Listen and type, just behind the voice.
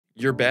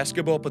Your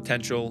basketball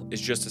potential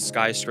is just a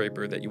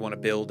skyscraper that you want to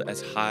build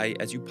as high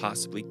as you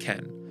possibly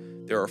can.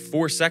 There are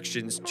 4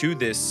 sections to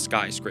this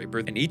skyscraper,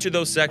 and each of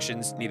those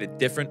sections need a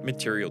different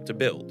material to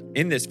build.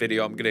 In this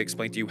video, I'm going to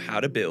explain to you how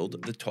to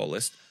build the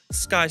tallest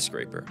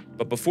skyscraper.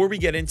 But before we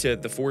get into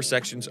the 4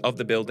 sections of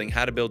the building,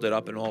 how to build it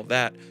up and all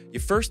that, you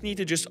first need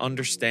to just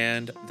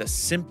understand the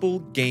simple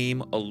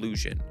game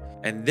illusion.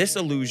 And this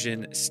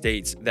illusion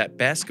states that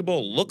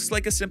basketball looks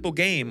like a simple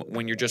game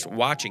when you're just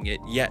watching it,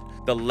 yet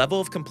the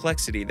level of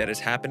complexity that is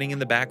happening in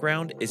the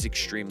background is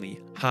extremely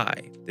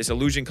high. This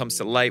illusion comes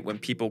to light when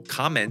people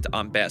comment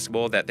on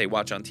basketball that they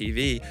watch on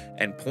TV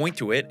and point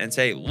to it and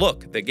say,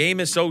 look, the game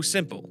is so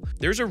simple.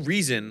 There's a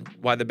reason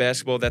why the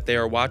basketball that they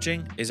are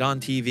watching is on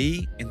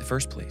TV in the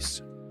first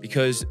place.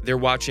 Because they're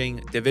watching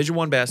Division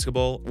I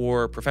basketball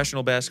or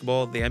professional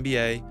basketball, the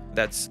NBA,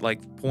 that's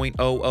like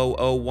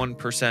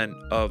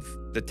 0.0001% of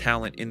the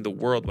talent in the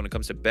world when it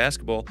comes to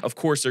basketball. Of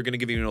course, they're going to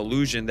give you an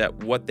illusion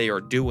that what they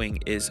are doing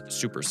is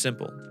super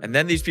simple. And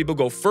then these people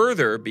go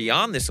further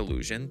beyond this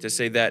illusion to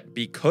say that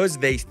because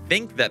they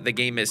think that the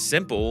game is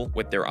simple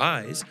with their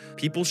eyes,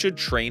 people should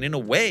train in a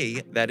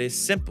way that is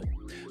simple.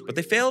 But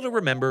they fail to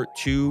remember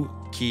 2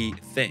 key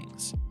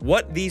things.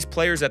 What these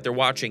players that they're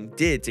watching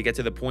did to get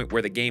to the point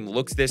where the game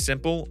looks this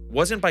simple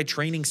wasn't by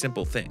training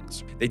simple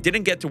things. They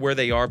didn't get to where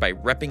they are by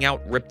repping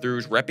out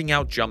rip-throughs, repping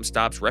out jump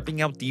stops,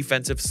 repping out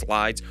defensive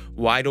slides,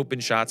 wide open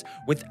shots,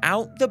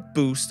 without the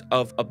boost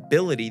of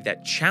ability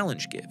that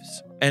challenge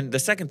gives. And the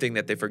second thing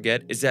that they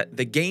forget is that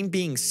the game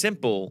being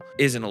simple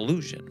is an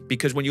illusion,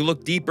 because when you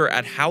look deeper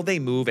at how they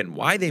move and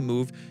why they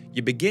move,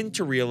 you begin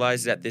to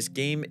realize that this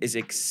game is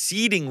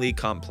exceedingly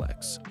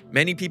complex.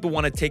 Many people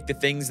want to take the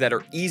things that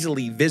are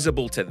easily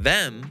visible to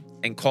them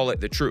and call it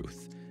the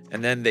truth.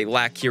 And then they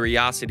lack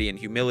curiosity and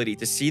humility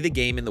to see the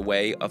game in the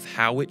way of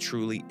how it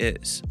truly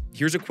is.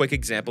 Here's a quick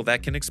example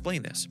that can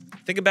explain this.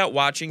 Think about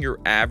watching your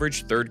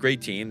average 3rd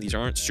grade team. These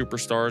aren't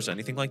superstars,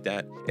 anything like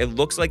that. It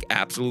looks like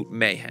absolute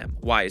mayhem.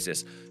 Why is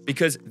this?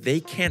 Because they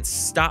can't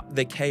stop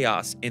the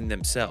chaos in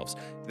themselves.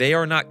 They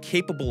are not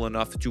capable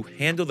enough to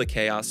handle the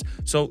chaos,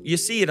 so you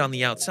see it on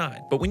the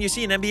outside. But when you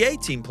see an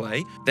NBA team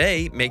play,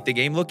 they make the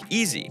game look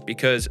easy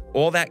because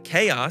all that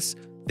chaos,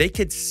 they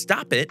could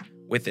stop it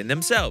within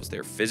themselves.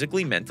 They're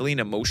physically, mentally,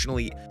 and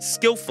emotionally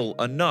skillful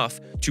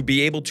enough to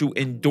be able to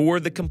endure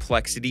the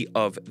complexity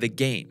of the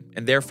game.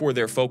 And therefore,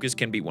 their focus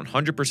can be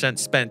 100%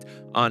 spent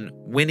on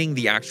winning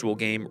the actual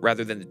game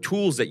rather than the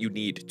tools that you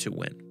need to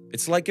win.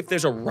 It's like if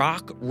there's a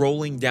rock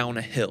rolling down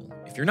a hill.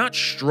 If you're not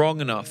strong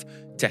enough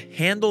to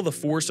handle the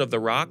force of the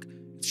rock,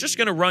 it's just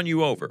going to run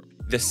you over.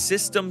 The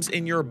systems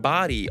in your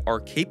body are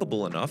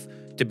capable enough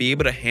to be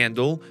able to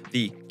handle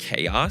the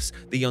chaos,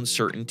 the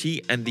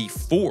uncertainty, and the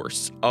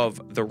force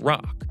of the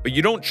rock. But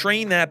you don't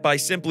train that by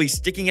simply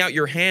sticking out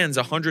your hands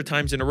 100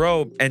 times in a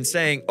row and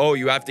saying, oh,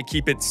 you have to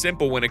keep it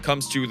simple when it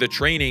comes to the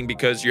training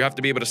because you have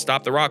to be able to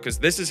stop the rock because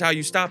this is how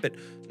you stop it.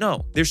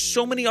 No, there's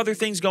so many other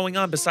things going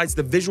on besides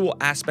the visual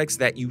aspects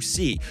that you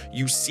see.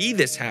 You see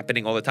this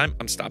happening all the time.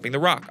 I'm stopping the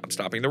rock. I'm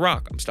stopping the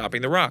rock. I'm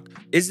stopping the rock.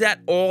 Is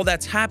that all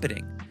that's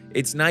happening?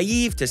 It's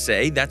naive to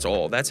say that's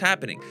all that's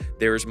happening.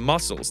 There's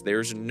muscles,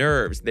 there's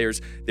nerves, there's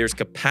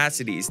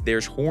capacities,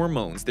 there's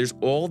hormones, there's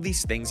all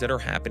these things that are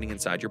happening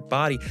inside your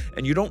body,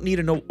 and you don't need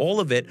to know all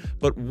of it,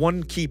 but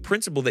one key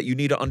principle that you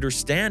need to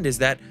understand is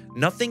that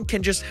nothing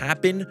can just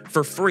happen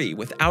for free,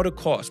 without a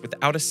cost,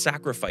 without a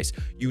sacrifice.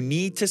 You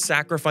need to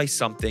sacrifice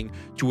something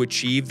to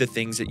achieve the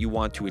things that you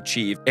want to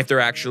achieve if they're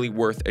actually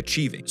worth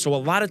achieving. So a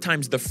lot of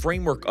times the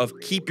framework of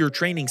keep your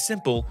training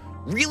simple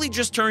really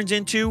just turns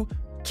into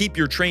keep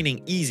your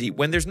training easy,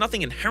 when there's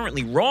nothing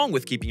inherently wrong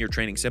with keeping your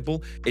training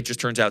simple. It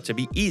just turns out to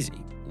be easy.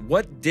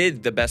 What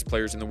did the best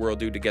players in the world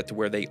do to get to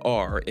where they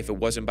are if it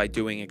wasn't by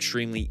doing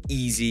extremely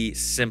easy,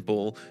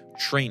 simple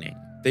training?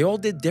 They all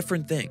did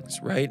different things,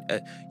 right?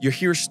 You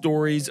hear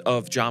stories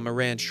of Ja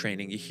Morant's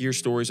training. You hear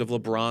stories of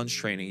LeBron's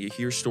training. You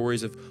hear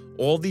stories of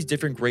all these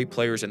different great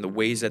players and the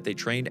ways that they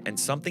trained. And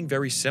something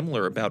very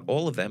similar about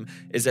all of them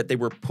is that they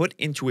were put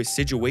into a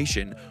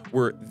situation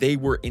where they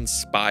were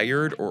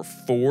inspired or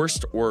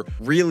forced or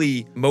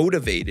really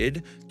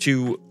motivated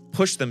to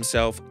push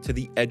themselves to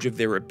the edge of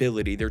their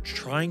ability. They're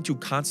trying to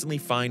constantly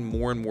find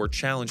more and more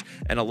challenge.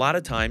 And a lot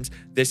of times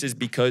this is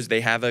because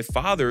they have a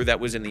father that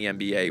was in the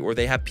NBA, or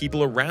they have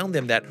people around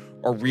them that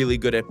are really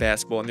good at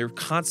basketball, and they're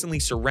constantly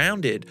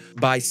surrounded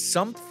by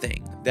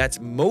something that's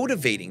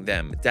motivating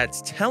them,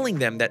 that's telling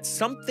them that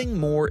something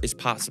more is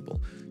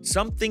possible.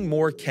 Something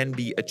more can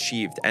be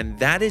achieved, and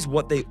that is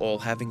what they all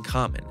have in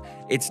common.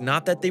 It's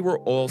not that they were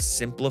all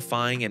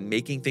simplifying and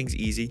making things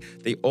easy.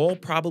 They all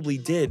probably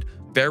did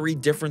very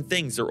different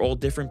things. They're all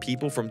different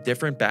people from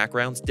different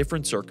backgrounds,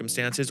 different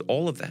circumstances,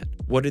 all of that.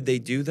 What did they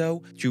do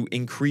though? To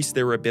increase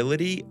their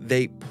ability,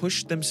 they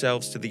pushed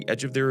themselves to the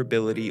edge of their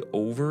ability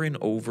over and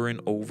over and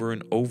over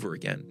and over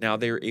again. Now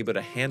they're able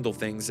to handle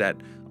things that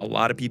a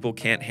lot of people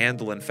can't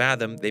handle and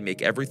fathom. They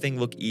make everything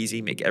look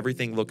easy, make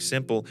everything look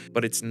simple,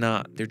 but it's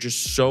not. They're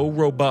just so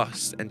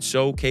robust and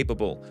so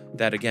capable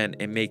that, again,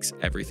 it makes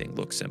everything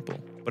look simple.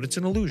 But it's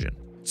an illusion.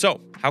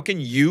 So, how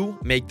can you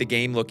make the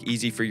game look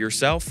easy for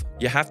yourself?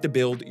 You have to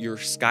build your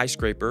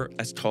skyscraper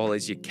as tall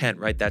as you can,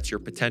 right? That's your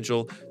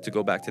potential, to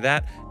go back to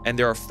that. And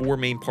there are 4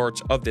 main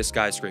parts of this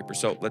skyscraper.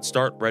 So let's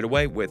start right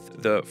away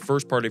with the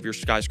first part of your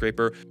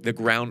skyscraper, the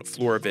ground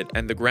floor of it.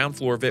 And the ground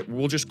floor of it,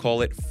 we'll just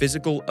call it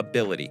physical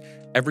ability.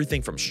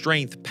 Everything from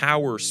strength,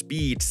 power,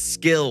 speed,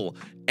 skill,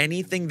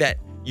 anything that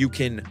you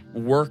can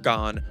work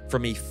on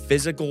from a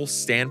physical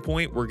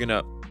standpoint, we're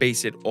gonna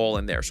base it all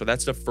in there. So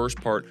that's the first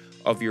part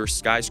of your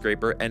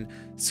skyscraper. And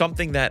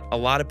something that a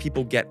lot of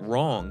people get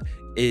wrong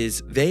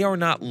is they are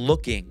not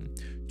looking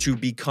to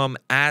become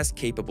as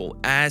capable,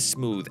 as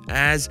smooth,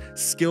 as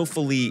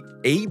skillfully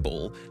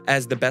able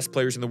as the best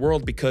players in the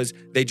world, because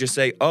they just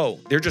say, oh,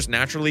 they're just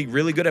naturally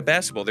really good at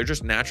basketball. They're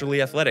just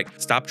naturally athletic.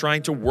 Stop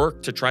trying to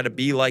work to try to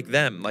be like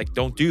them. Like,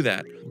 don't do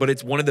that. But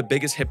it's one of the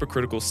biggest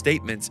hypocritical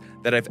statements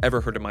that I've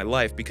ever heard in my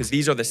life, because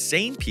these are the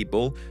same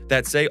people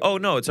that say, oh,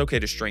 no, it's okay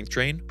to strength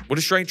train. What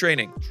is strength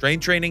training?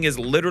 Strength training is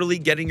literally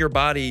getting your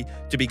body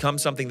to become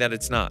something that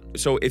it's not.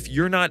 So if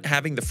you're not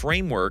having the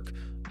framework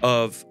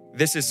of,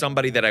 this is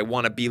somebody that I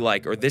want to be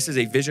like, or this is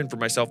a vision for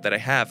myself that I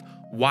have,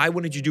 why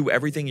wouldn't you do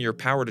everything in your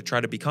power to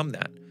try to become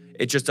that?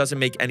 It just doesn't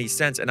make any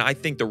sense. And I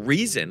think the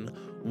reason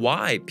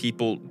why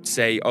people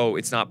say, oh,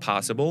 it's not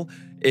possible,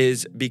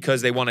 is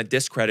because they want to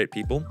discredit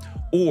people,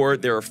 or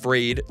they're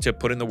afraid to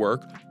put in the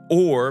work,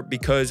 or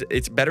because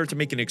it's better to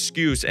make an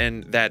excuse,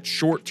 and that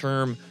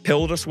short-term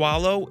pill to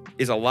swallow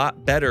is a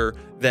lot better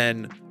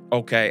than,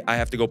 okay, I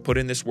have to go put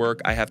in this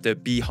work, I have to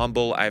be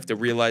humble, I have to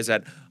realize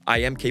that I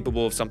am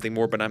capable of something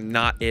more, but I'm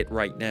not it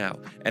right now.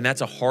 And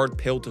that's a hard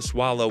pill to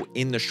swallow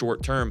in the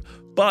short term.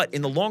 But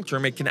in the long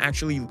term, it can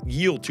actually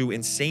yield to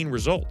insane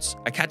results.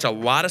 I catch a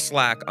lot of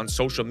slack on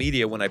social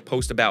media when I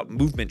post about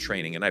movement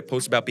training, and I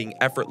post about being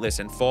effortless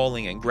and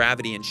falling and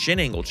gravity and shin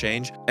angle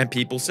change. And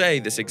people say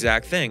this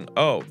exact thing.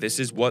 Oh,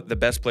 this is what the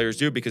best players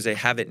do because they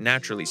have it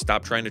naturally.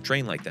 Stop trying to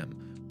train like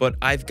them. But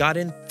I've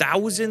gotten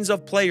thousands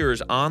of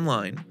players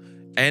online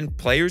and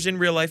players in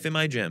real life in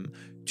my gym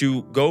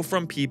to go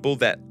from people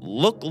that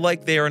look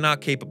like they are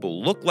not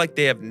capable, look like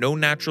they have no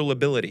natural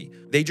ability.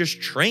 They just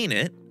train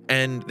it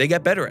and they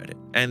get better at it,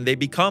 and they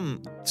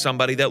become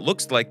somebody that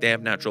looks like they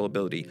have natural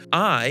ability.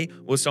 I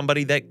was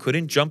somebody that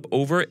couldn't jump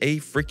over a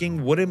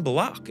freaking wooden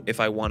block if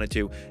I wanted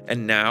to,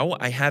 and now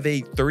I have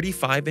a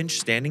 35-inch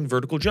standing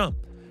vertical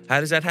jump. How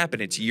does that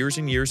happen? It's years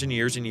and years and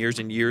years and years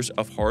and years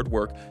of hard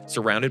work,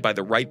 surrounded by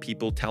the right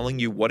people telling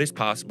you what is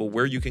possible,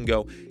 where you can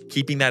go,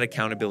 keeping that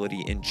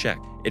accountability in check.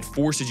 It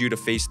forces you to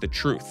face the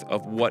truth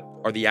of what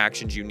are the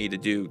actions you need to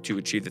do to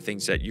achieve the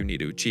things that you need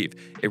to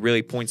achieve. It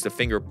really points the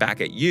finger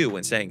back at you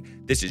and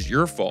saying, this is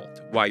your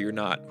fault why you're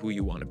not who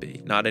you want to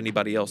be, not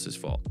anybody else's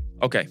fault.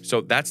 Okay,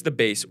 so that's the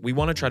base. We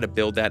want to try to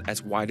build that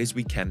as wide as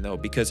we can, though,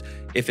 because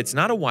if it's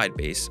not a wide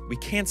base, we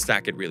can't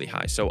stack it really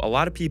high. So a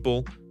lot of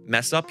people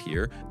mess up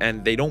here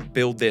and they don't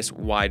build this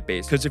wide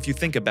base, because if you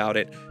think about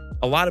it,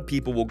 a lot of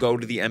people will go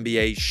to the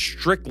NBA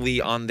strictly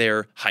on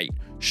their height,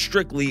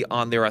 strictly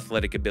on their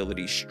athletic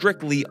ability,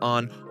 strictly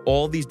on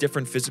all these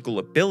different physical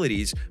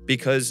abilities,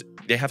 because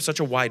they have such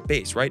a wide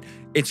base, right?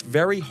 It's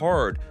very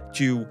hard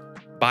to,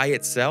 by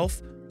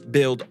itself,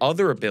 build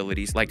other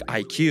abilities like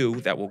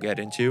IQ that we'll get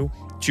into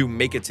to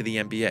make it to the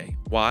NBA.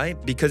 Why?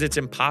 Because it's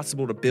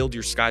impossible to build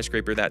your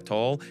skyscraper that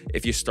tall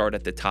if you start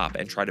at the top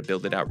and try to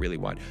build it out really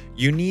wide.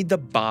 You need the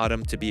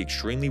bottom to be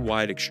extremely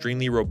wide,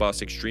 extremely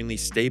robust, extremely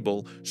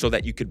stable, so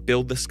that you could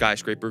build the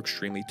skyscraper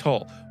extremely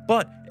tall.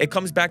 But it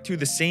comes back to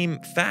the same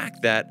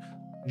fact that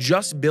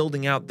just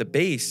building out the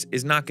base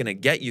is not going to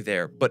get you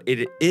there, but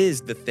it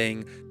is the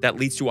thing that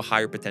leads to a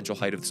higher potential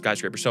height of the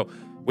skyscraper. So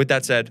with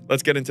that said,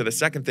 let's get into the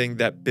second thing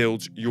that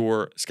builds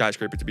your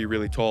skyscraper to be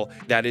really tall.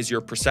 That is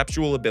your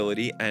perceptual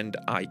ability and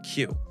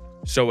IQ.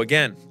 So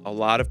again, a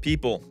lot of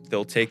people,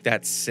 they'll take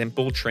that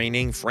simple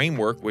training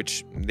framework,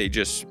 which they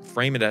just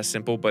frame it as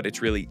simple, but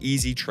it's really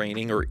easy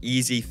training or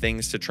easy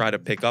things to try to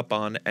pick up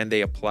on, and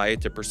they apply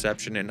it to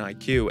perception and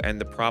IQ. And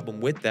the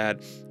problem with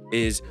that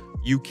is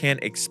you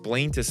can't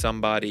explain to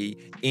somebody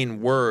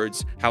in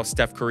words how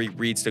Steph Curry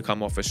reads to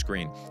come off a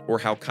screen, or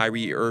how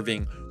Kyrie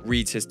Irving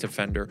reads his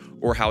defender,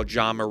 or how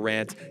Ja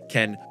Morant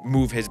can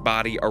move his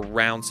body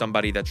around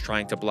somebody that's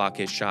trying to block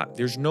his shot.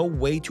 There's no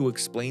way to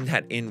explain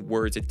that in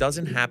words. It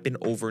doesn't happen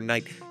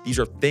overnight. These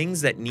are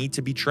things that need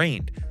to be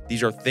trained.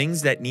 These are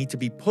things that need to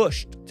be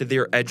pushed to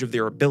their edge of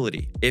their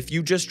ability. If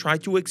you just try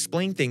to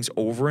explain things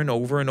over and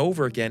over and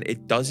over again,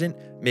 it doesn't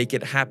make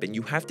it happen.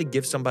 You have to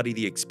give somebody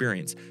the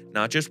experience,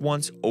 not just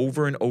once,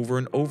 over and over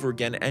and over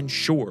again. And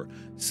sure,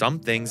 some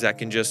things that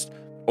can just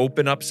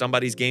open up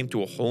somebody's game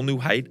to a whole new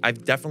height.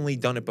 I've definitely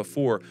done it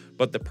before,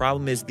 but the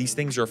problem is these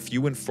things are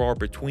few and far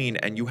between,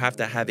 and you have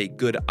to have a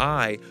good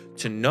eye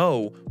to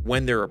know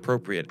when they're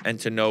appropriate and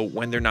to know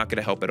when they're not going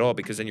to help at all,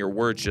 because then your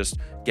words just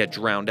get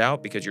drowned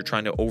out because you're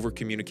trying to over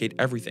communicate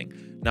everything.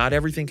 Not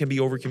everything can be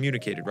over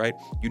communicated, right?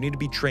 You need to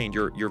be trained.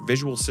 Your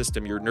visual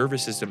system, your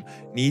nervous system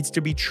needs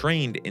to be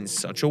trained in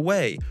such a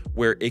way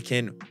where it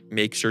can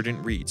make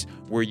certain reads,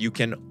 where you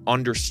can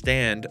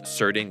understand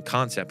certain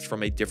concepts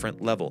from a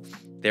different level.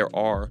 there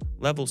are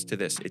levels to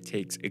this. It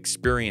takes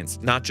experience,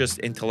 not just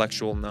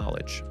intellectual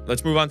knowledge.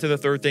 Let's move on to the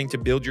third thing to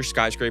build your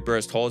skyscraper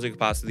as tall as it could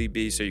possibly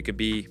be so you could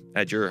be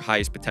at your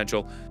highest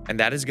potential. And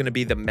that is going to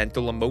be the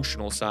mental,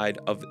 emotional side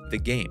of the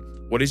game.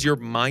 What is your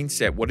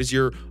mindset? What is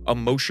your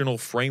emotional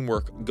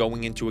framework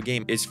going into a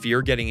game? Is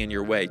fear getting in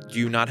your way? Do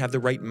you not have the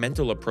right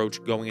mental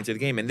approach going into the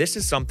game? And this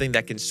is something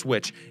that can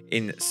switch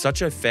in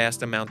such a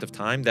fast amount of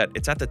time that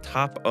it's at the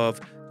top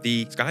of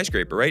the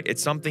skyscraper, right?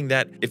 It's something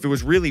that if it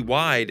was really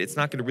wide, it's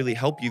not going to really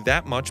help you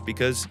that much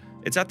because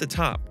it's at the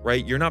top,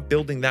 right? You're not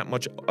building that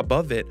much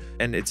above it.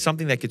 And it's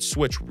something that could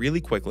switch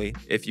really quickly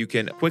if you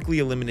can quickly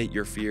eliminate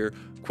your fear,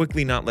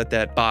 quickly not let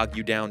that bog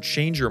you down,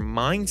 change your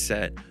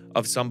mindset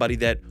of somebody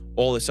that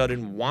all of a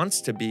sudden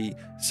wants to be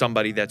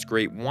somebody that's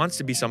great, wants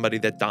to be somebody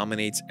that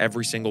dominates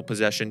every single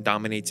possession,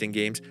 dominates in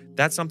games.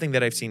 That's something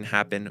that I've seen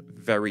happen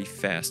very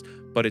fast,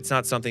 but it's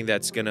not something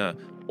that's going to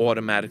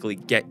automatically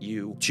get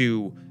you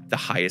to the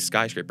highest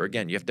skyscraper.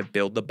 Again, you have to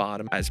build the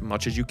bottom as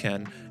much as you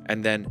can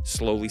and then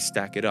slowly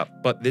stack it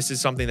up. But this is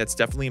something that's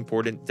definitely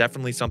important,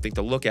 definitely something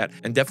to look at,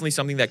 and definitely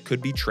something that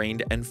could be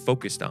trained and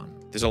focused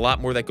on. There's a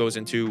lot more that goes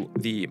into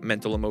the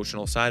mental,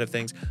 emotional side of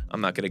things.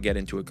 I'm not going to get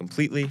into it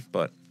completely,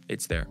 but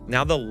it's there.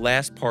 Now, the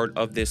last part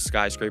of this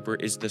skyscraper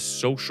is the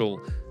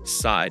social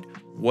side.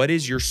 What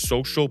is your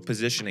social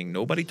positioning?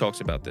 Nobody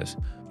talks about this.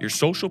 Your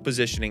social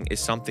positioning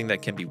is something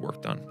that can be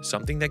worked on,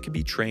 something that can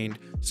be trained,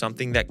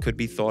 something that could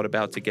be thought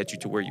about to get you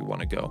to where you want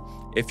to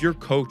go. If your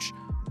coach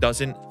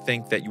doesn't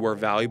think that you are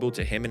valuable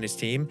to him and his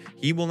team,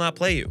 he will not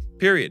play you,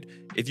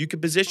 period. If you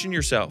could position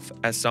yourself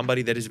as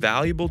somebody that is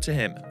valuable to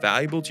him,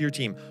 valuable to your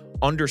team,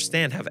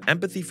 understand, have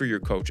empathy for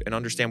your coach and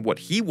understand what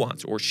he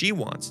wants or she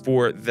wants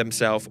for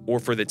themselves or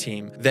for the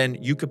team, then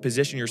you could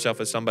position yourself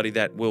as somebody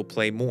that will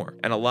play more.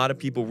 And a lot of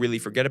people really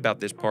forget about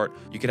this part.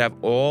 You could have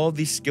all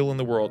the skill in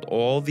the world,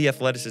 all the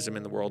athleticism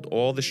in the world,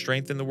 all the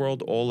strength in the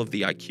world, all of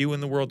the IQ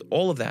in the world,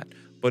 all of that.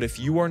 But if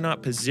you are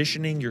not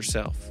positioning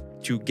yourself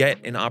to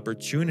get an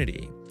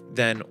opportunity,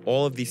 then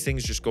all of these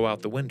things just go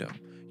out the window.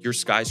 Your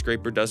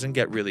skyscraper doesn't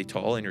get really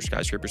tall and your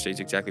skyscraper stays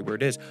exactly where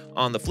it is.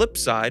 On the flip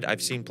side,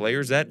 I've seen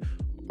players that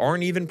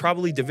aren't even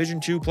probably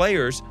Division II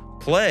players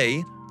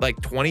play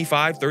like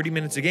 25, 30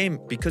 minutes a game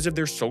because of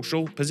their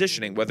social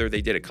positioning, whether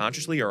they did it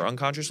consciously or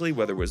unconsciously,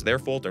 whether it was their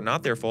fault or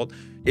not their fault.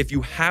 If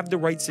you have the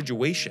right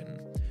situation,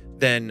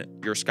 then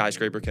your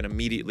skyscraper can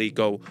immediately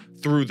go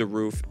through the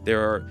roof. There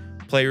are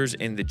players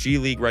in the G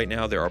League right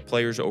now. There are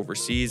players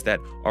overseas that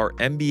are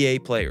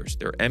NBA players.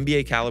 They're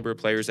NBA caliber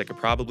players that could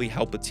probably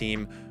help a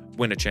team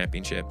win a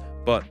championship.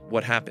 But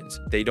what happens?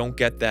 They don't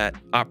get that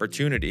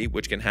opportunity,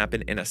 which can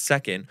happen in a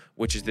second,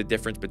 which is the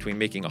difference between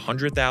making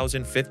 $100,000,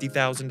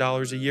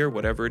 $50,000 a year,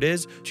 whatever it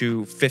is,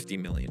 to $50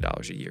 million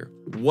a year.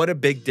 What a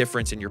big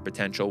difference in your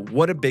potential.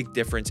 What a big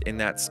difference in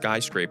that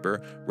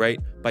skyscraper, right?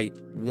 By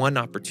one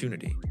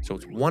opportunity. So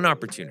it's one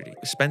opportunity.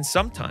 Spend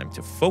some time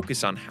to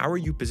focus on how are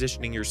you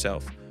positioning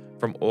yourself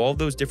from all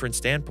those different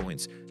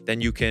standpoints.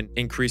 Then you can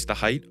increase the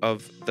height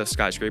of the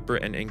skyscraper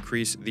and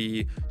increase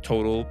the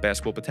total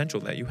basketball potential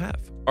that you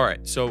have. All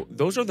right, so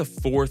those are the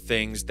 4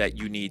 things that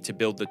you need to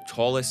build the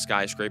tallest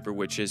skyscraper,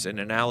 which is an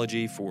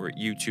analogy for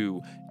you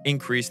to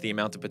increase the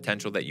amount of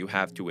potential that you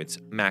have to its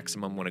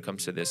maximum when it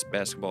comes to this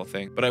basketball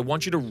thing. But I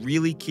want you to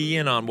really key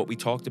in on what we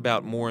talked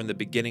about more in the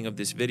beginning of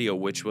this video,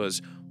 which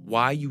was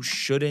why you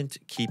shouldn't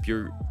keep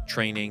your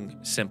training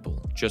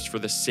simple just for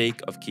the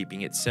sake of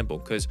keeping it simple,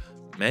 because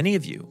many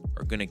of you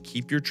are going to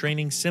keep your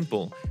training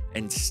simple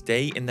and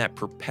stay in that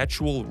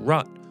perpetual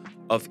rut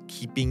of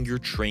keeping your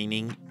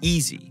training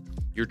easy.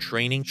 Your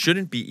training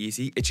shouldn't be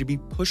easy. It should be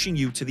pushing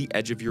you to the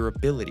edge of your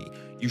ability.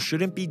 You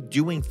shouldn't be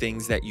doing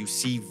things that you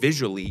see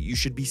visually. You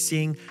should be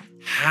seeing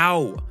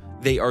how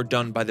they are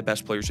done by the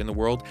best players in the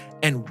world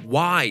and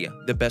why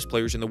the best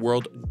players in the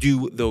world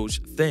do those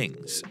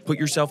things. Put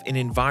yourself in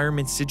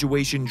environments,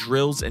 situation,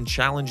 drills, and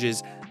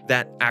challenges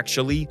that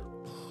actually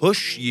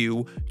push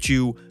you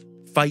to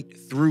fight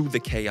through the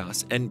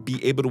chaos and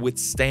be able to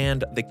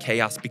withstand the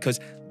chaos, because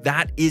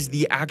that is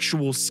the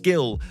actual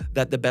skill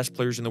that the best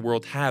players in the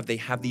world have. They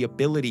have the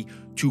ability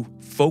to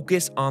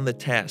focus on the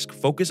task,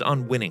 focus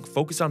on winning,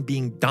 focus on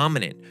being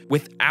dominant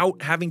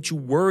without having to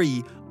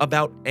worry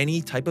about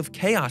any type of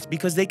chaos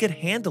because they could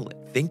handle it.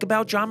 Think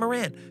about Ja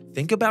Morant.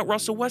 Think about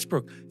Russell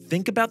Westbrook.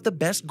 Think about the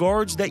best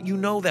guards that you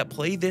know that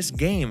play this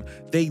game.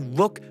 They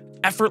look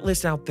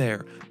effortless out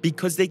there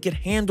because they could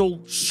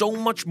handle so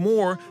much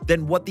more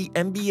than what the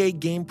NBA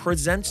game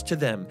presents to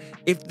them.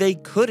 If they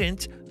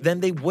couldn't, then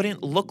they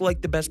wouldn't look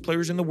like the best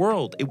players in the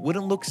world. It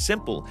wouldn't look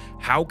simple.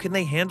 How can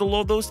they handle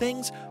all those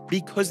things?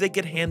 Because they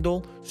could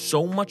handle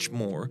so much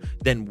more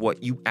than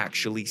what you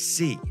actually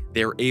see.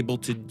 They're able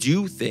to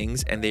do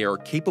things and they are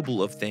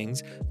capable of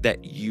things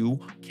that you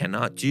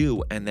cannot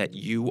do and that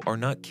you are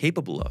not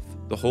capable of.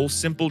 The whole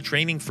simple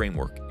training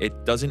framework,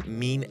 it doesn't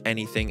mean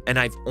anything, and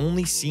I've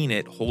only seen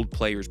it hold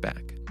players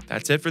back.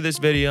 That's it for this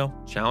video.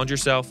 Challenge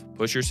yourself,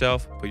 push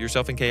yourself, put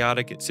yourself in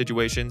chaotic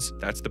situations.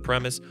 That's the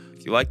premise.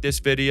 If you like this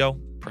video,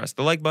 press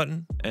the like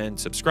button and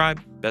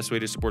subscribe. Best way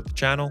to support the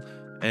channel.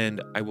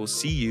 And I will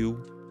see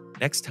you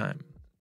next time.